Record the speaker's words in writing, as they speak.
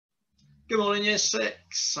Good morning, Year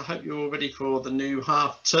 6. I hope you're all ready for the new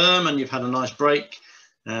half term and you've had a nice break.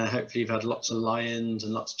 Hopefully you've had lots of lie-ins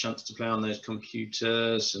and lots of chance to play on those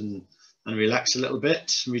computers and relax a little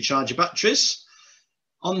bit and recharge your batteries.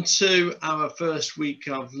 On to our first week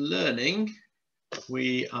of learning.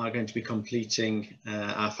 We are going to be completing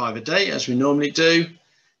our 5 a day as we normally do.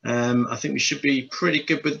 I think we should be pretty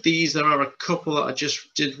good with these. There are a couple that I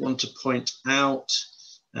just did want to point out.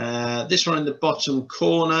 This one in the bottom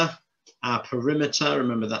corner, our perimeter,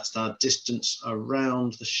 remember that's our distance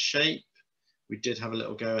around the shape. We did have a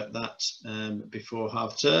little go at that before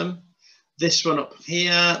half term. This one up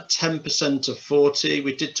here, 10% of 40.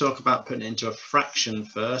 We did talk about putting it into a fraction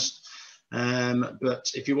first,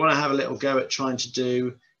 but if you want to have a little go at trying to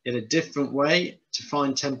do it a different way, to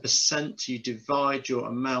find 10%, you divide your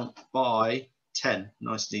amount by 10.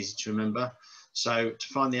 Nice and easy to remember. So to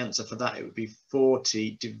find the answer for that, it would be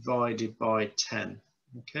 40 divided by 10.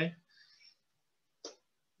 Okay.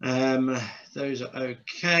 Those are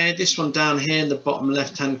okay. This one down here in the bottom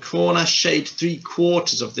left-hand corner, shade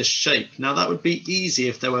 3/4 of this shape. Now that would be easy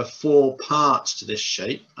if there were 4 parts to this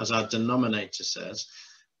shape, as our denominator says,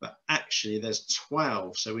 but actually there's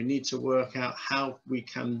 12. So we need to work out how we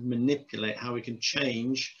can manipulate, how we can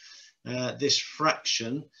change this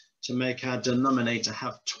fraction to make our denominator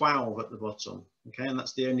have 12 at the bottom. Okay, and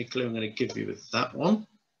that's the only clue I'm going to give you with that one.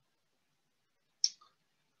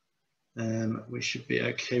 We should be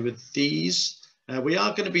okay with these. We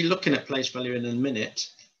are going to be looking at place value in a minute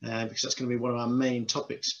because that's going to be one of our main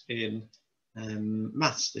topics in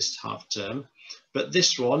maths this half term. But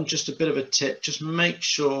this one, just a bit of a tip, just make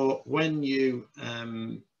sure when you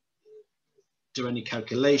do any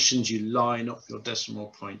calculations, you line up your decimal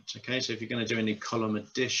point. Okay, so if you're going to do any column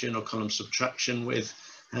addition or column subtraction with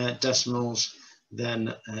decimals,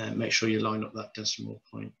 then make sure you line up that decimal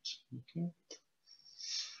point. Okay.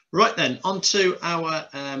 Right then, on to our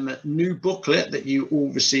new booklet that you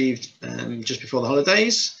all received just before the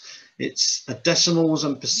holidays. It's a decimals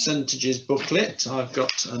and percentages booklet. I've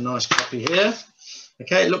got a nice copy here.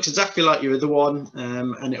 Okay, it looks exactly like your other one,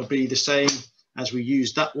 and it'll be the same as we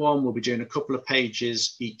used that one. We'll be doing a couple of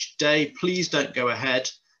pages each day. Please don't go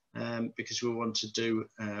ahead because we want to do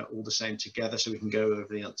all the same together so we can go over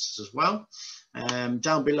the answers as well.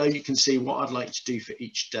 Down below you can see what I'd like to do for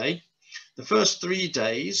each day. The first 3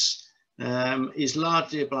 days is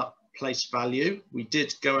largely about place value. We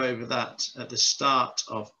did go over that at the start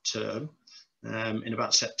of term in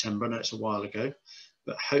about September. I know it's a while ago,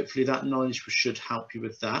 but hopefully that knowledge should help you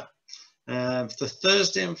with that. For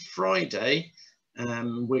Thursday and Friday,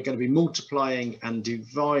 we're going to be multiplying and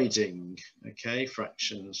dividing, okay,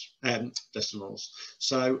 fractions, decimals.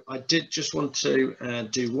 So I did just want to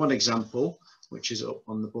do one example, which is up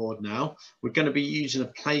on the board now. We're going to be using a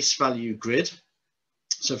place value grid.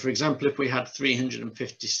 So for example, if we had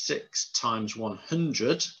 356 times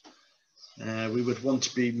 100, we would want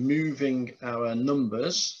to be moving our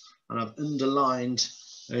numbers, and I've underlined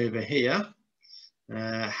over here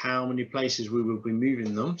how many places we will be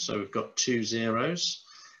moving them. So we've got 2 zeros.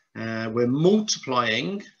 We're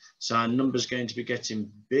multiplying, so our number's going to be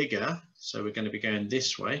getting bigger. So we're going to be going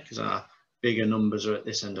this way because our bigger numbers are at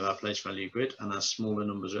this end of our place value grid and our smaller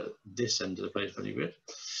numbers are at this end of the place value grid.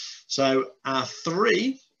 So our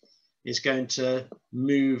 3 is going to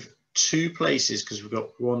move 2 places because we've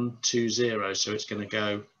got 1, 2, 0. So it's going to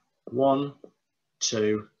go 1,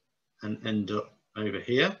 2 and end up over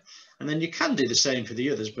here. And then you can do the same for the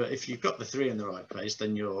others, but if you've got the 3 in the right place,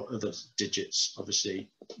 then your other digits obviously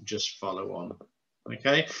just follow on.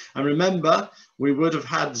 Okay, and remember we would have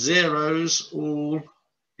had zeros all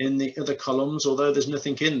in the other columns, although there's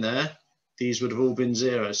nothing in there, these would have all been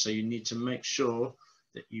zeros. So you need to make sure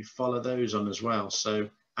that you follow those on as well. So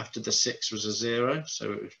after the 6 was a 0,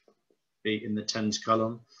 so it would be in the tens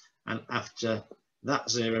column. And after that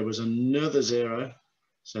 0 was another 0,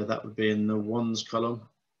 so that would be in the ones column.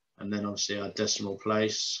 And then obviously our decimal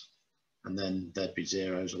place, and then there'd be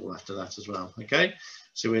zeros all after that as well. Okay,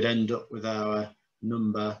 so we'd end up with our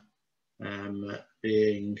number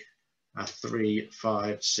being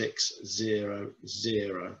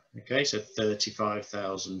 35600. Okay, so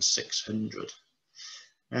 35,600.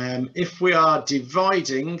 If we are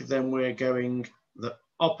dividing, then we're going the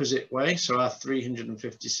opposite way. So our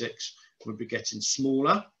 356 would be getting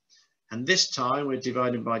smaller, and this time we're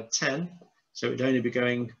dividing by 10, so it would only be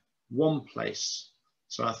going 1 place.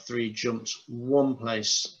 So our 3 jumps 1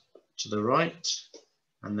 place to the right,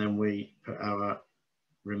 and then we put our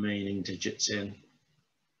remaining digits in.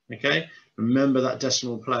 Okay, remember that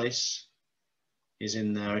decimal place is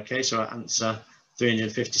in there. Okay, so our answer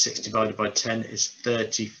 356 divided by 10 is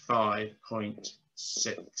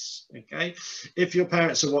 35.6. Okay, if your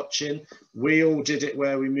parents are watching, we all did it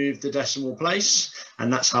where we moved the decimal place,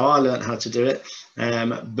 and that's how I learned how to do it.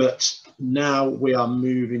 But now we are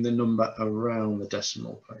moving the number around the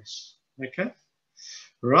decimal place. Okay,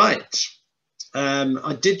 right.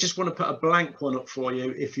 I did just want to put a blank one up for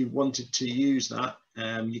you. If you wanted to use that,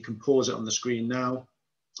 you can pause it on the screen now,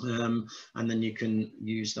 and then you can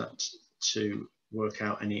use that to work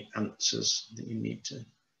out any answers that you need to.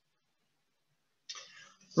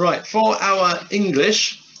 Right, for our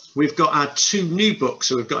English, we've got our 2 new books.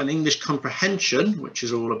 So we've got an English comprehension, which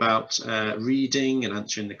is all about reading and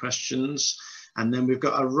answering the questions. And then we've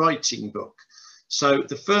got a writing book. So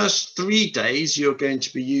the first 3 days, you're going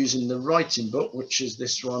to be using the writing book, which is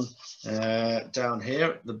this one down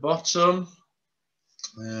here at the bottom.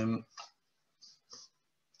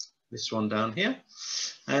 This one down here.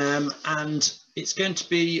 And it's going to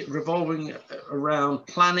be revolving around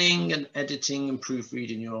planning and editing and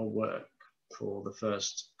proofreading your work for the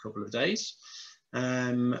first couple of days.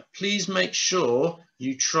 Please make sure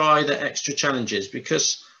you try the extra challenges,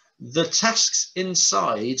 because the tasks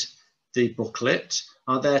inside the booklet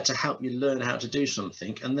are there to help you learn how to do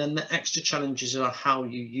something, and then the extra challenges are how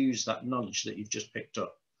you use that knowledge that you've just picked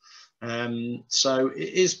up. So it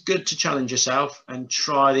is good to challenge yourself and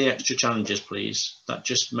try the extra challenges, please. That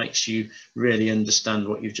just makes you really understand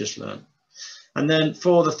what you've just learned. And then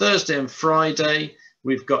for the Thursday and Friday,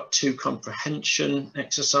 we've got 2 comprehension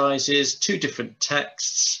exercises, 2 different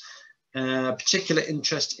texts. Particular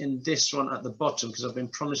interest in this one at the bottom, because I've been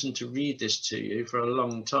promising to read this to you for a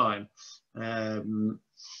long time.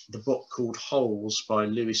 The book called Holes by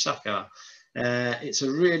Louis Sachar. It's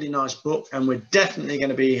a really nice book, and we're definitely going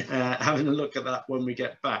to be having a look at that when we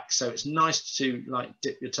get back. So it's nice to like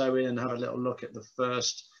dip your toe in and have a little look at the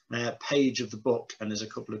first page of the book, and there's a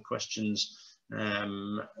couple of questions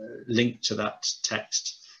linked to that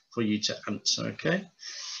text for you to answer. Okay,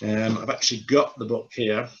 I've actually got the book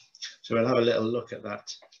here, so we'll have a little look at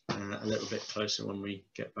that a little bit closer when we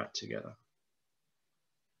get back together.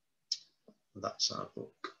 That's our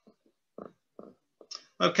book.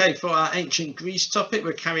 Okay, for our ancient Greece topic,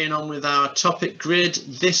 we're carrying on with our topic grid.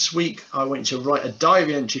 This week, I want you to write a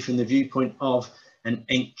diary entry from the viewpoint of an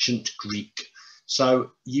ancient Greek.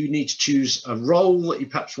 So you need to choose a role that you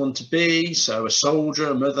perhaps want to be. So a soldier,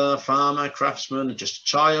 a mother, farmer, craftsman, just a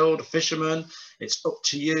child, a fisherman. It's up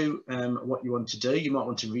to you what you want to do. You might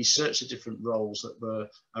want to research the different roles that were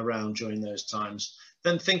around during those times.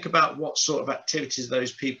 Then think about what sort of activities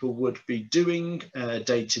those people would be doing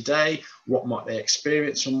day to day. What might they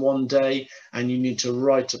experience on one day? And you need to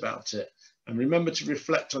write about it. And remember to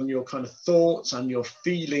reflect on your kind of thoughts and your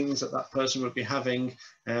feelings that that person would be having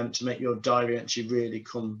to make your diary entry really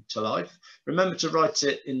come to life. Remember to write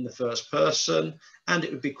it in the first person, and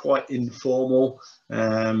it would be quite informal.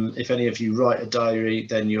 If any of you write a diary,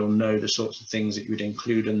 then you'll know the sorts of things that you would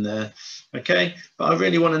include in there. Okay, but I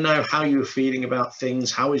really want to know how you're feeling about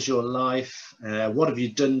things. How is your life? What have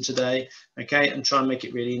you done today? Okay, and try and make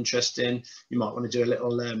it really interesting. You might want to do a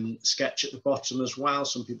little sketch at the bottom as well.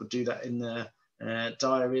 Some people do that in their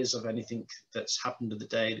diaries of anything that's happened in the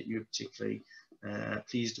day that you're particularly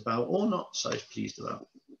pleased about or not so pleased about.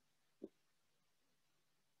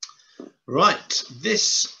 Right,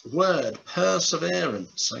 this word,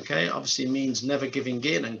 perseverance, okay, obviously means never giving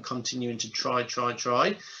in and continuing to try.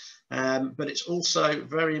 But it's also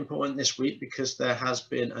very important this week because there has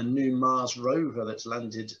been a new Mars rover that's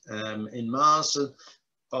landed in Mars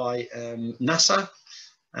by NASA.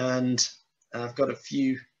 And I've got a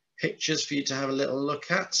few pictures for you to have a little look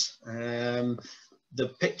at. The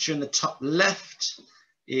picture in the top left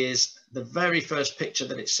is the very first picture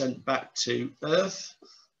that it sent back to Earth.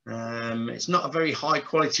 It's not a very high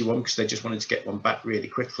quality one because they just wanted to get one back really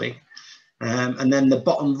quickly. And then the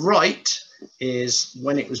bottom right is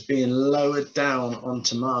when it was being lowered down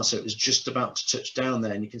onto Mars. So it was just about to touch down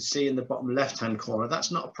there. And you can see in the bottom left-hand corner, that's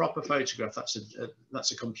not a proper photograph.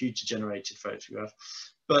 That's a computer generated photograph.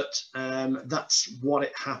 But that's what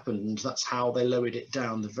it happened. That's how they lowered it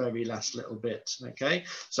down, the very last little bit. Okay,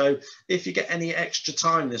 so if you get any extra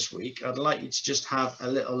time this week, I'd like you to just have a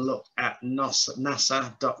little look at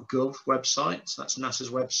nasa.gov website. So that's NASA's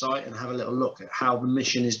website, and have a little look at how the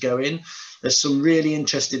mission is going. There's some really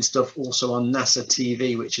interesting stuff also on NASA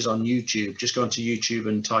TV, which is on YouTube. Just go onto YouTube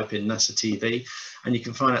and type in NASA TV, and you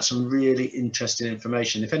can find out some really interesting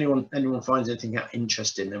information. If anyone finds anything that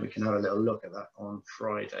interesting, then we can have a little look at that on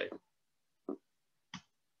Friday.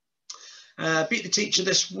 Beat the teacher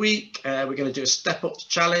this week. We're going to do a step up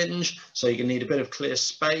challenge. So you're going to need a bit of clear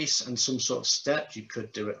space and some sort of step. You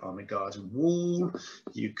could do it on the garden wall.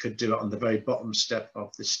 You could do it on the very bottom step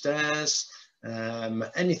of the stairs.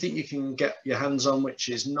 anything you can get your hands on which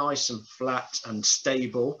is nice and flat and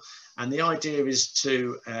stable. And the idea is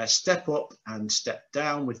to step up and step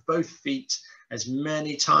down with both feet as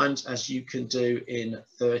many times as you can do in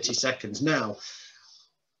 30 seconds. Now,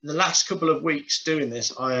 the last couple of weeks doing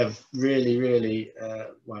this, I have really,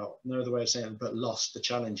 well, no other way of saying it, but lost the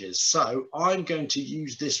challenges. So I'm going to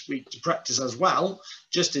use this week to practice as well,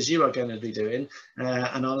 just as you are going to be doing.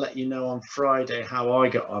 And I'll let you know on Friday how I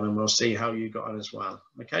got on, and we'll see how you got on as well.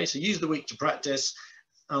 Okay, so use the week to practice.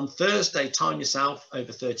 On Thursday, time yourself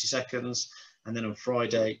over 30 seconds. And then on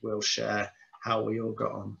Friday, we'll share how we all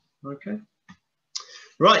got on. Okay.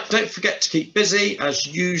 Right, don't forget to keep busy as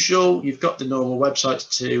usual. You've got the normal websites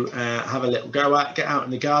to have a little go at. Get out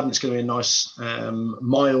in the garden. It's going to be a nice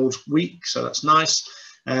mild week, so that's nice.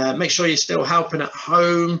 Make sure you're still helping at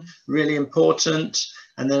home, really important.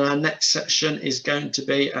 And then our next session is going to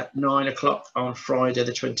be at 9 o'clock on Friday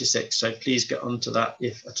the 26th. So please get onto that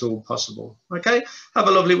if at all possible. Okay, have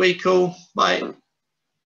a lovely week all. Bye.